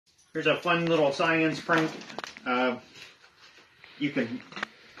Here's a fun little science prank. You can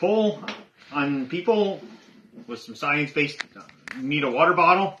pull on people with some science-based. You need a water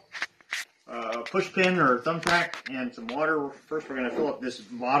bottle, a push pin or a thumbtack, and some water. First, we're going to fill up this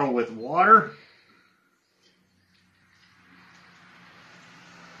bottle with water.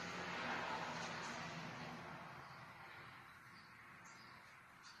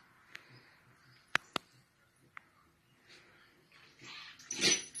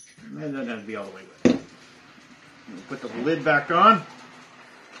 And then that'll be all the way with it. We'll put the lid back on.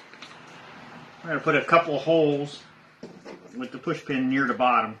 I'm going to put a couple of holes with the push pin near the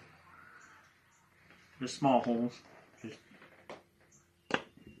bottom. Just small holes. Just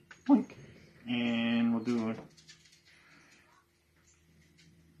boink. And we'll do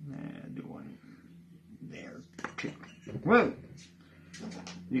one there too. Whoa!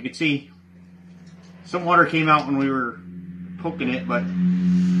 You can see some water came out when we were poking it, but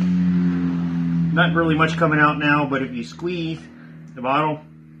not really much coming out now. But if you squeeze the bottle,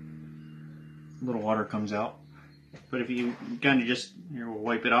 a little water comes out. But if you kind of just, here, we'll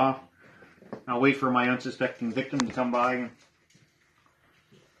wipe it off. I'll wait for my unsuspecting victim to come by and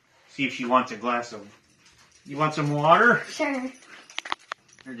see if she wants a glass of. You want some water? Sure.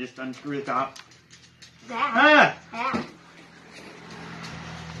 Or just unscrew the top. Yeah. Ah!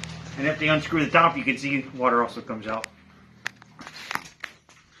 And if they unscrew the top, you can see water also comes out.